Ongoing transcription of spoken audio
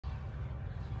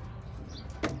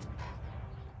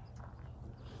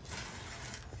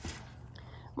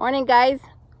Morning, guys.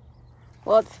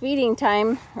 Well, it's feeding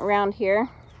time around here.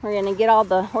 We're gonna get all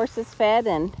the horses fed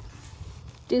and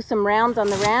do some rounds on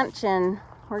the ranch, and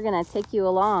we're gonna take you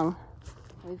along.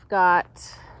 We've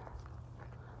got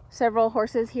several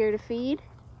horses here to feed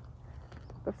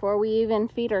before we even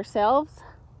feed ourselves.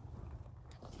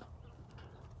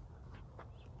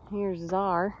 Here's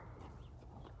Czar,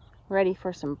 ready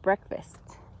for some breakfast.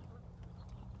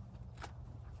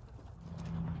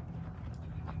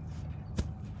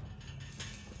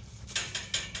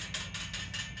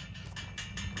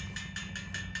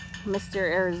 Mr.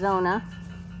 Arizona,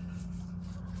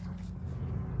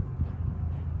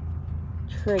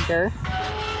 Trigger,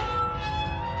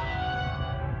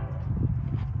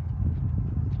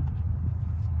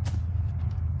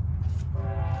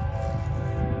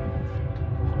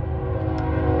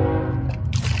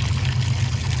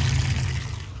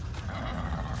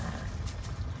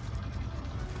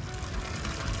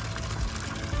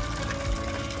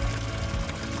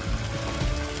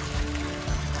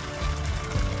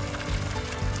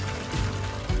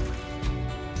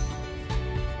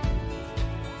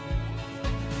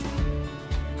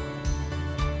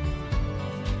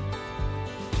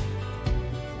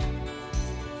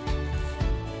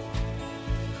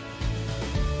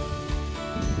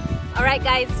 All right,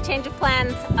 guys, change of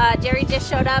plans. Jerry just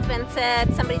showed up and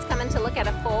said somebody's coming to look at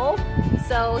a foal.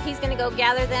 So he's gonna go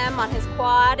gather them on his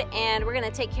quad, and we're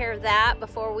gonna take care of that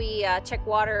before we check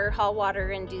water, haul water,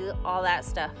 and do all that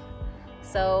stuff.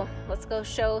 So let's go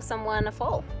show someone a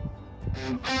foal.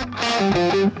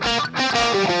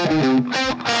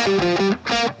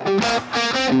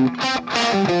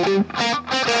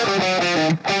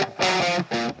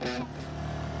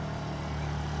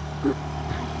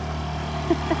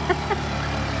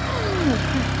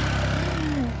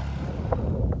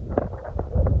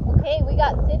 Okay, we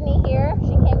got Sydney here. She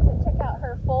came to check out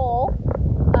her foal.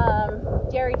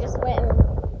 Jerry just went and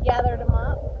gathered them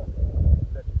up.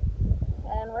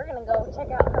 And we're gonna go check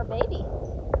out her baby.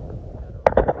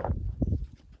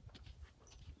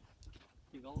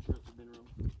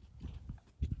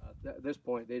 At this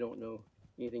point, they don't know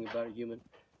anything about a human.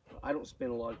 I don't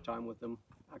spend a lot of time with them.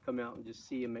 I come out and just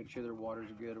see and make sure their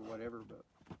water's good or whatever, but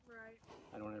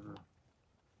I don't ever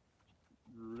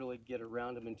really get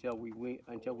around them until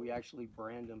we actually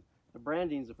brand them. The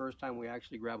branding's the first time we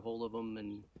actually grab hold of them,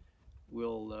 and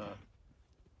we'll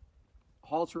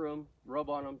halter them, rub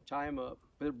on them, tie them up,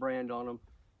 put a brand on them,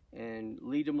 and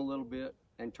lead them a little bit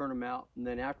and turn them out. And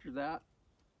then after that,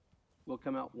 we'll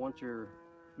come out once or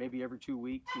maybe every 2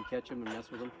 weeks and catch them and mess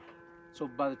with them. So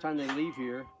by the time they leave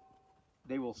here,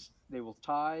 they will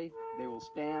tie, they will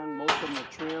stand, most of them will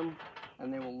trim,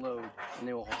 and they will load, and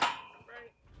they will haul.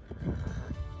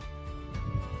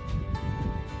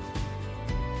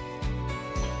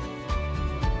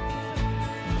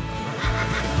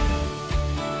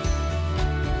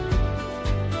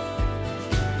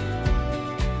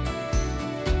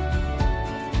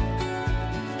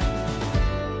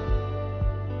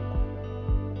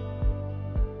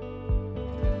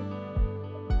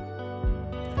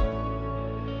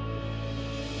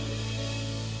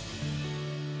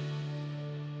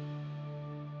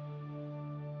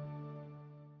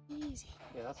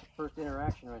 Yeah, that's the first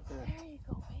interaction right there. There you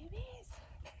go, babies.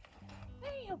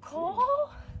 There you go.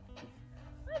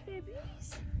 Hi,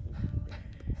 babies.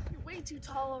 You're way too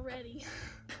tall already.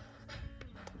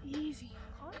 Easy.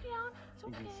 Calm down. It's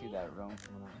okay. You can see that roam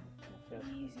coming on.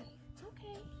 Easy. It's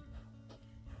okay.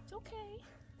 It's okay.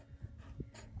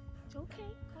 It's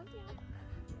okay. Calm down.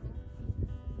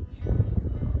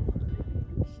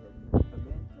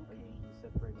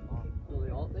 So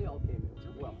they all came in.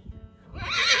 Okay. Well.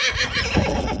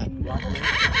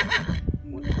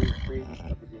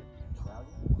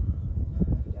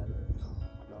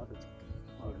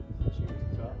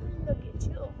 Look at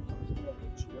you. Look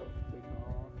at you.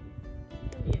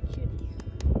 Be a cutie.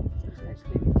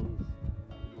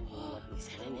 Is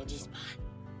that an itchy spot?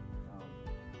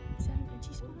 Is that an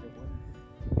itchy spot?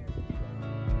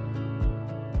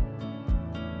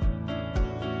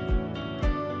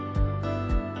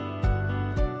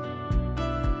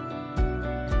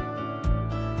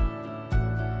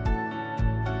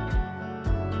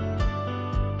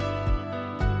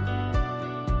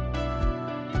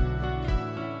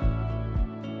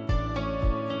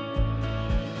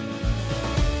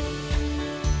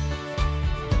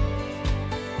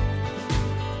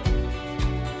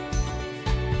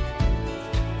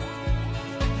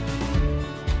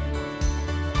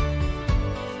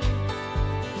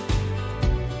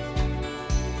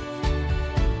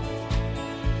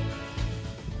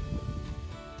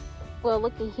 Well,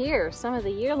 looky here. Some of the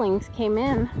yearlings came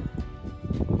in.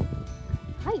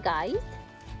 Hi, guys.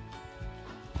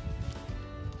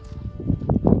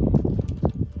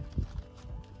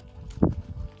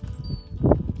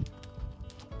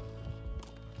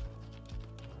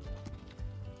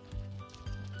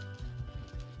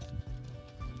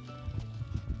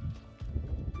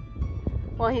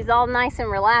 Well, he's all nice and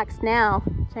relaxed now.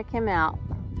 Check him out.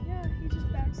 Yeah, he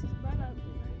just backs his butt up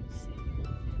and then you see.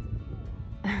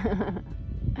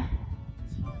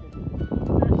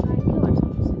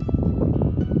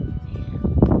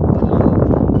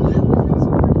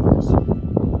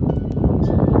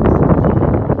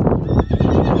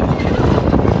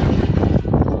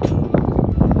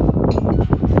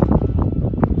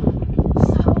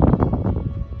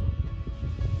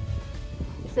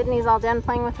 Sydney's all done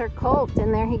playing with her colt,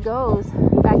 and there he goes,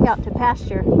 back out to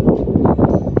pasture.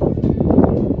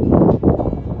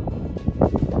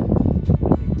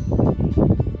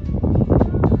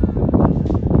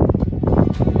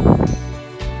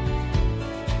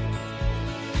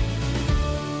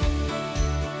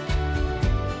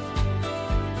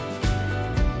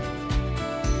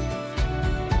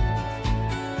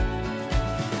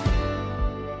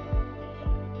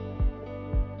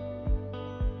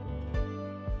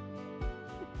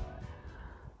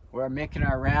 We're making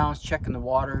our rounds, checking the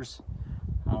waters.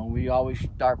 We always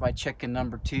start by checking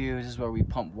number 2. This is where we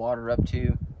pump water up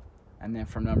to, and then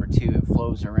from number 2 it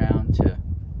flows around to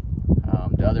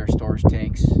the other storage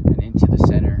tanks and into the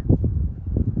center.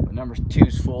 But number 2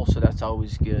 is full, so that's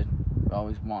always good. We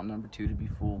always want number 2 to be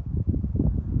full.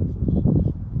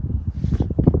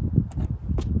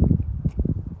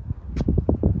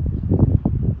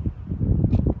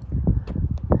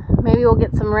 Maybe we'll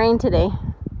get some rain today.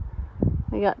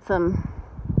 We got some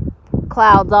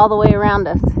clouds all the way around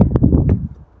us.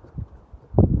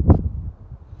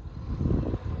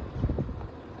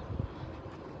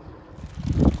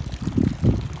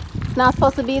 It's not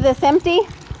supposed to be this empty.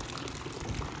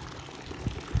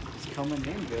 It's coming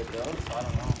in good though, so I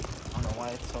don't know why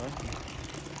it's so empty.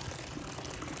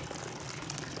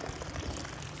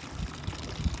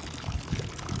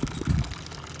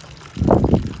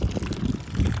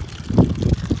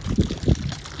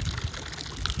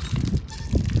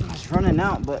 It's running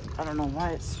out, but I don't know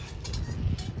why it's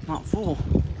not full.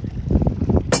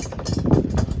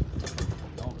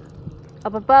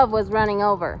 Up above was running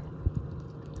over.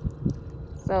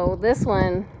 So this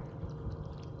one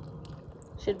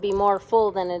should be more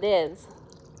full than it is.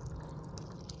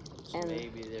 So And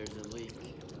maybe there's a leak.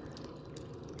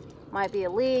 might be a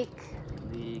leak.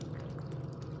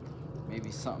 Maybe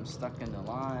something stuck in the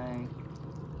line.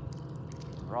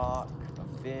 Rock,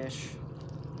 a fish.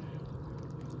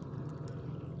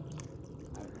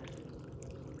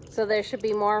 So there should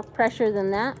be more pressure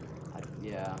than that.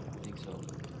 Yeah, I think so.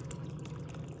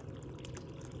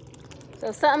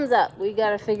 So something's up. We got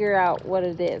to figure out what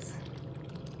it is.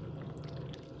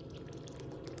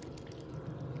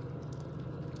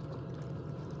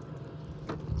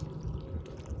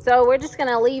 So we're just going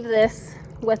to leave this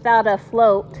without a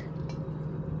float.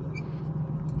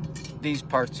 These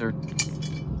parts are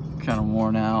kind of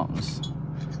worn out. This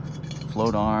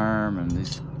float arm and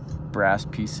these brass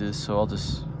pieces. So I'll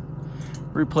just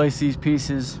replace these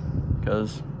pieces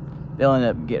because they'll end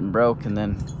up getting broke, and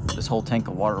then this whole tank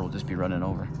of water will just be running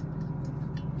over.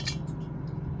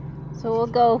 So we'll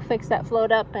go fix that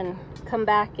float up and come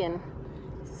back and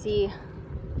see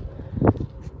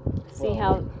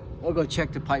how. We'll go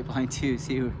check the pipeline too,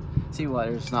 see why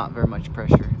there's not very much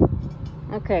pressure.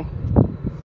 Okay.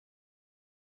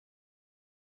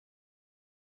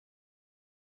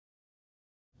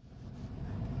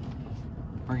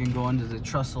 We're gonna go under the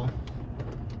trestle.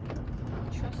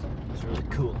 Trestle? It's really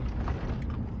cool.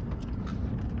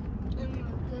 Oh my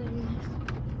goodness.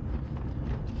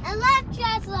 I love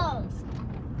trestles!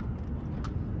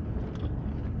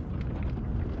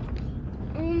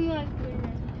 Oh my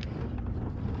goodness.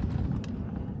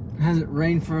 It hasn't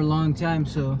rained for a long time,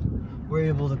 so we're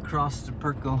able to cross the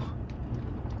Perco.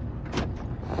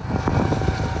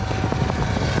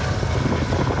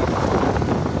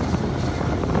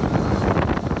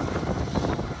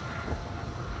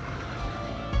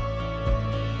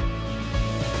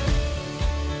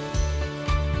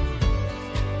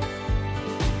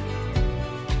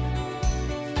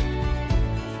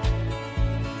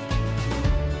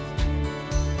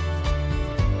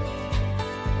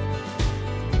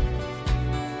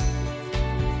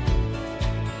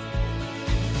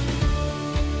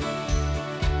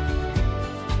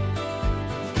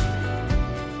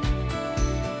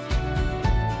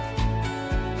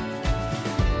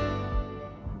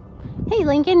 Hey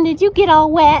Lincoln, did you get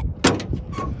all wet?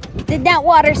 Did that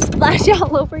water splash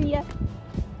all over you?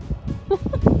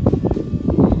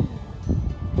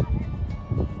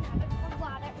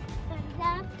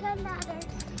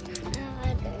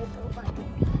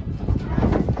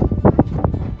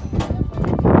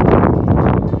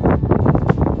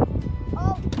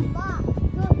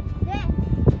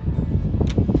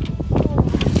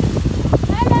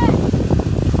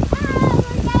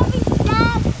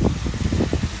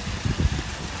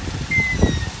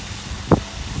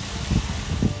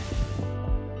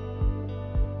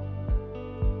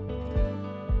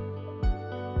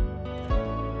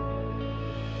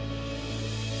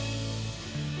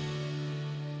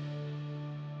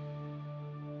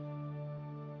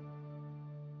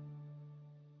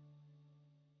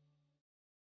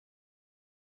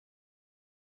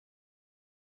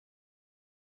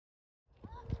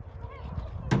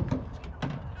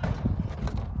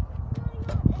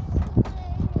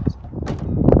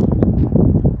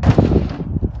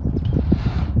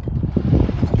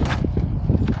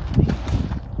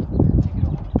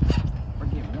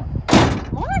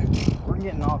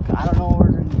 I don't know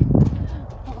where.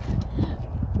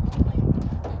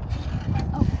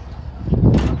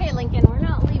 Okay, Lincoln, we're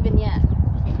not leaving yet.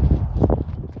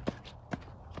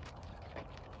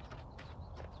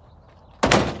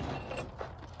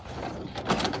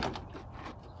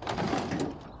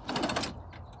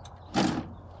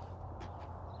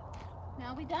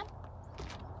 Now we done?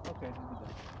 Okay, we'll be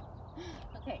done.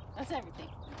 Okay, that's everything.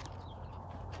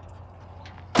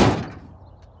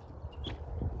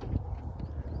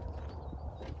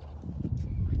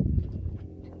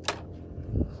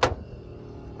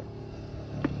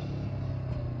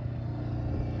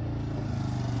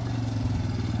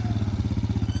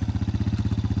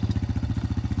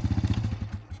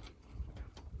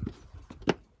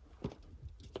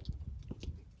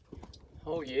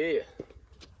 Oh yeah,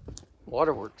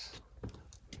 waterworks.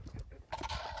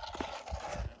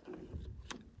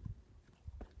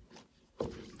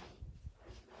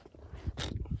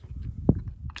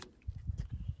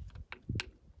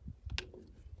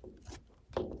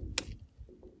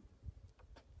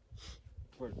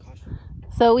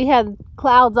 So we had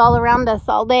clouds all around us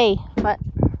all day, but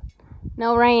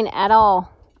no rain at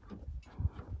all.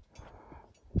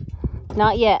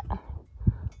 Not yet.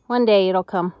 One day it'll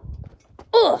come.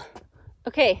 Ugh.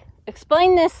 Okay,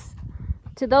 explain this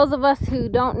to those of us who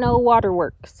don't know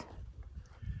waterworks.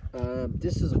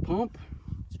 This is a pump,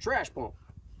 It's a trash pump.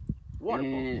 Water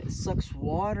and it sucks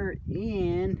water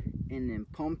in and then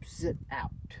pumps it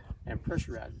out. and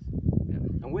pressurizes.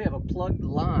 And we have a plugged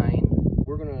line.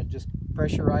 We're gonna just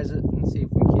pressurize it and see if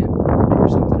we can't figure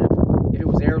something out. If it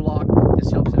was airlock,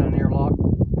 this helps it on airlock.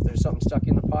 If there's something stuck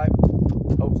in the pipe,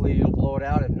 hopefully it'll blow it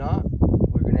out. If not,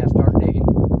 we're gonna have to start digging.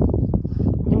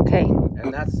 Okay.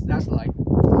 And that's like,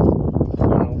 I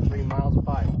don't know, 3 miles of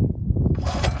pipe.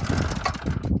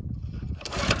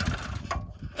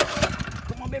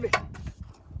 Come on, baby.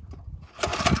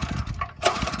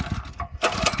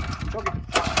 Choke it.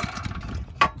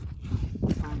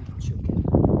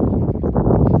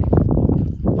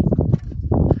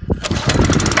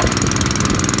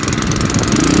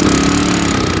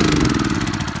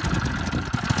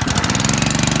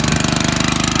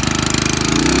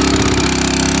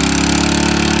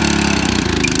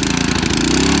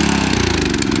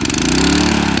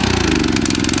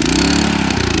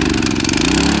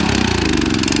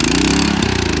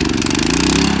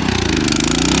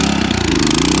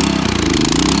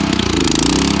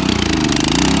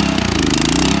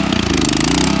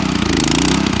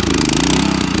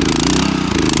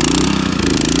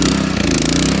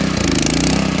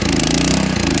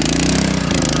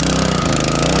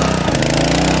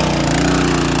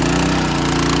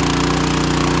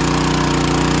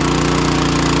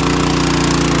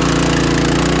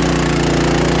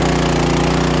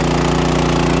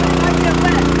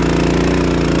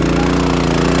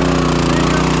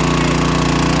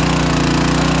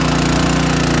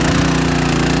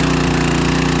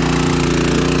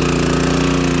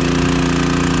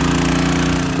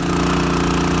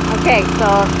 Okay,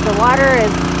 so the water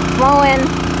is flowing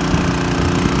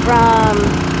from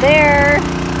there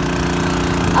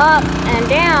up and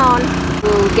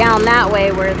down that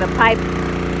way where the pipe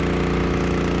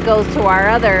goes to our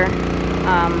other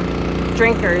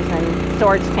drinkers and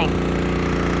storage tanks.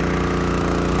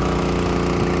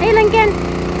 Hey Lincoln,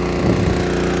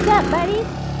 what's up, buddy?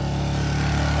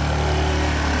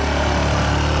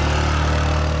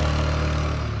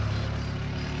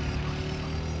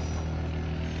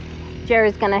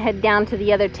 Jerry's gonna head down to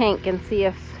the other tank and see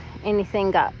if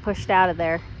anything got pushed out of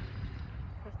there.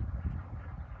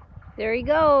 There he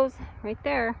goes, right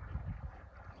there.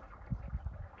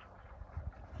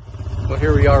 Well,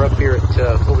 here we are up here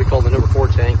at what we call the number 4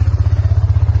 tank.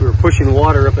 We were pushing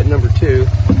water up at number 2,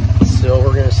 so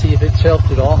we're going to see if it's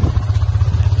helped at all.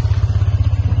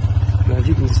 Now, as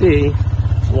you can see,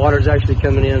 water's actually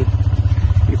coming in.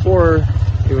 Before,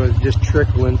 it was just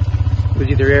trickling. It was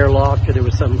either airlocked or there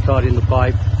was something caught in the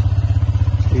pipe.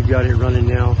 We've got it running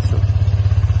now, so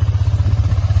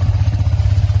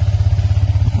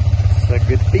it's a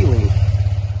good feeling.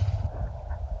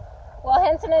 Well,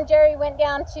 Henson and Jerry went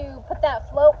down to put that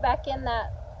float back in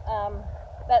that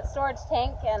that storage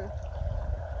tank, and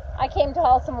I came to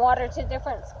haul some water to a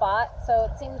different spot. So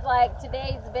it seems like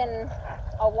today's been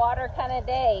a water kind of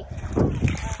day.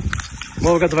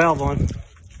 Well, we got the valve on,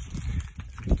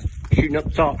 shooting up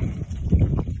the top.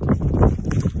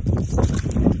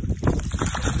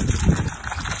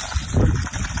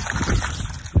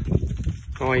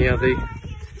 Oh yeah,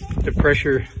 the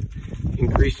pressure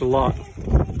increased a lot.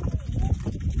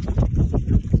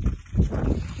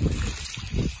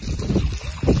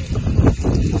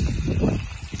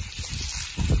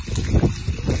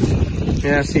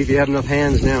 Yeah, see if you have enough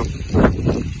hands now.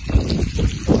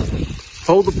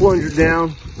 Hold the plunger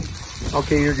down.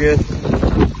 Okay, you're good.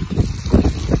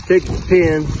 Take the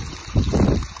pin.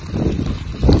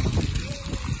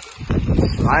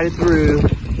 Slide it through.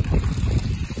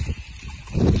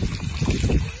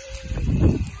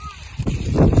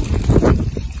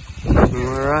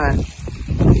 All right.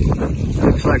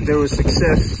 Looks like there was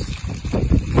success.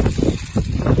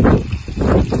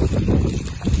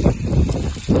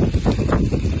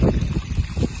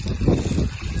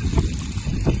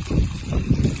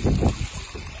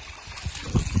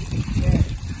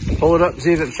 Pull it up and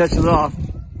see if it shuts it off.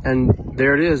 And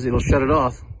there it is, it'll shut it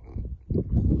off.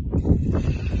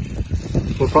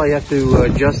 We'll probably have to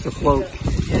adjust the float.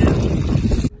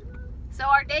 So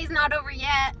our day's not over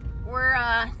yet. We're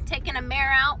taking a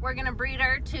mare out. We're gonna breed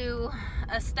her to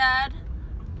a stud.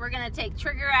 We're gonna take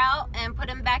Trigger out and put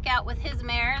him back out with his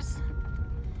mares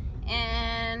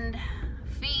and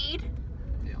feed.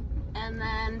 Yeah. And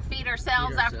then feed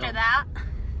ourselves after that.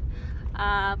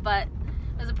 But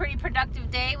it was a pretty productive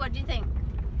day. What do you think?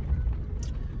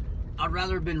 I'd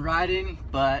rather have been riding,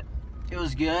 but it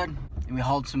was good. And we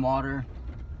hauled some water.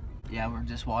 Yeah, we're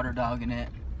just water dogging it.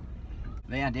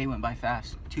 But yeah, day went by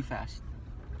fast, too fast.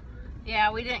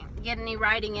 Yeah, we didn't get any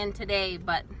riding in today,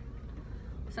 but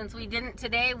since we didn't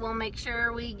today, we'll make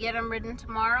sure we get them ridden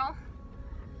tomorrow.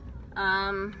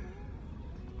 I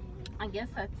guess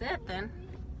that's it then.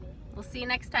 We'll see you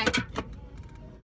next time.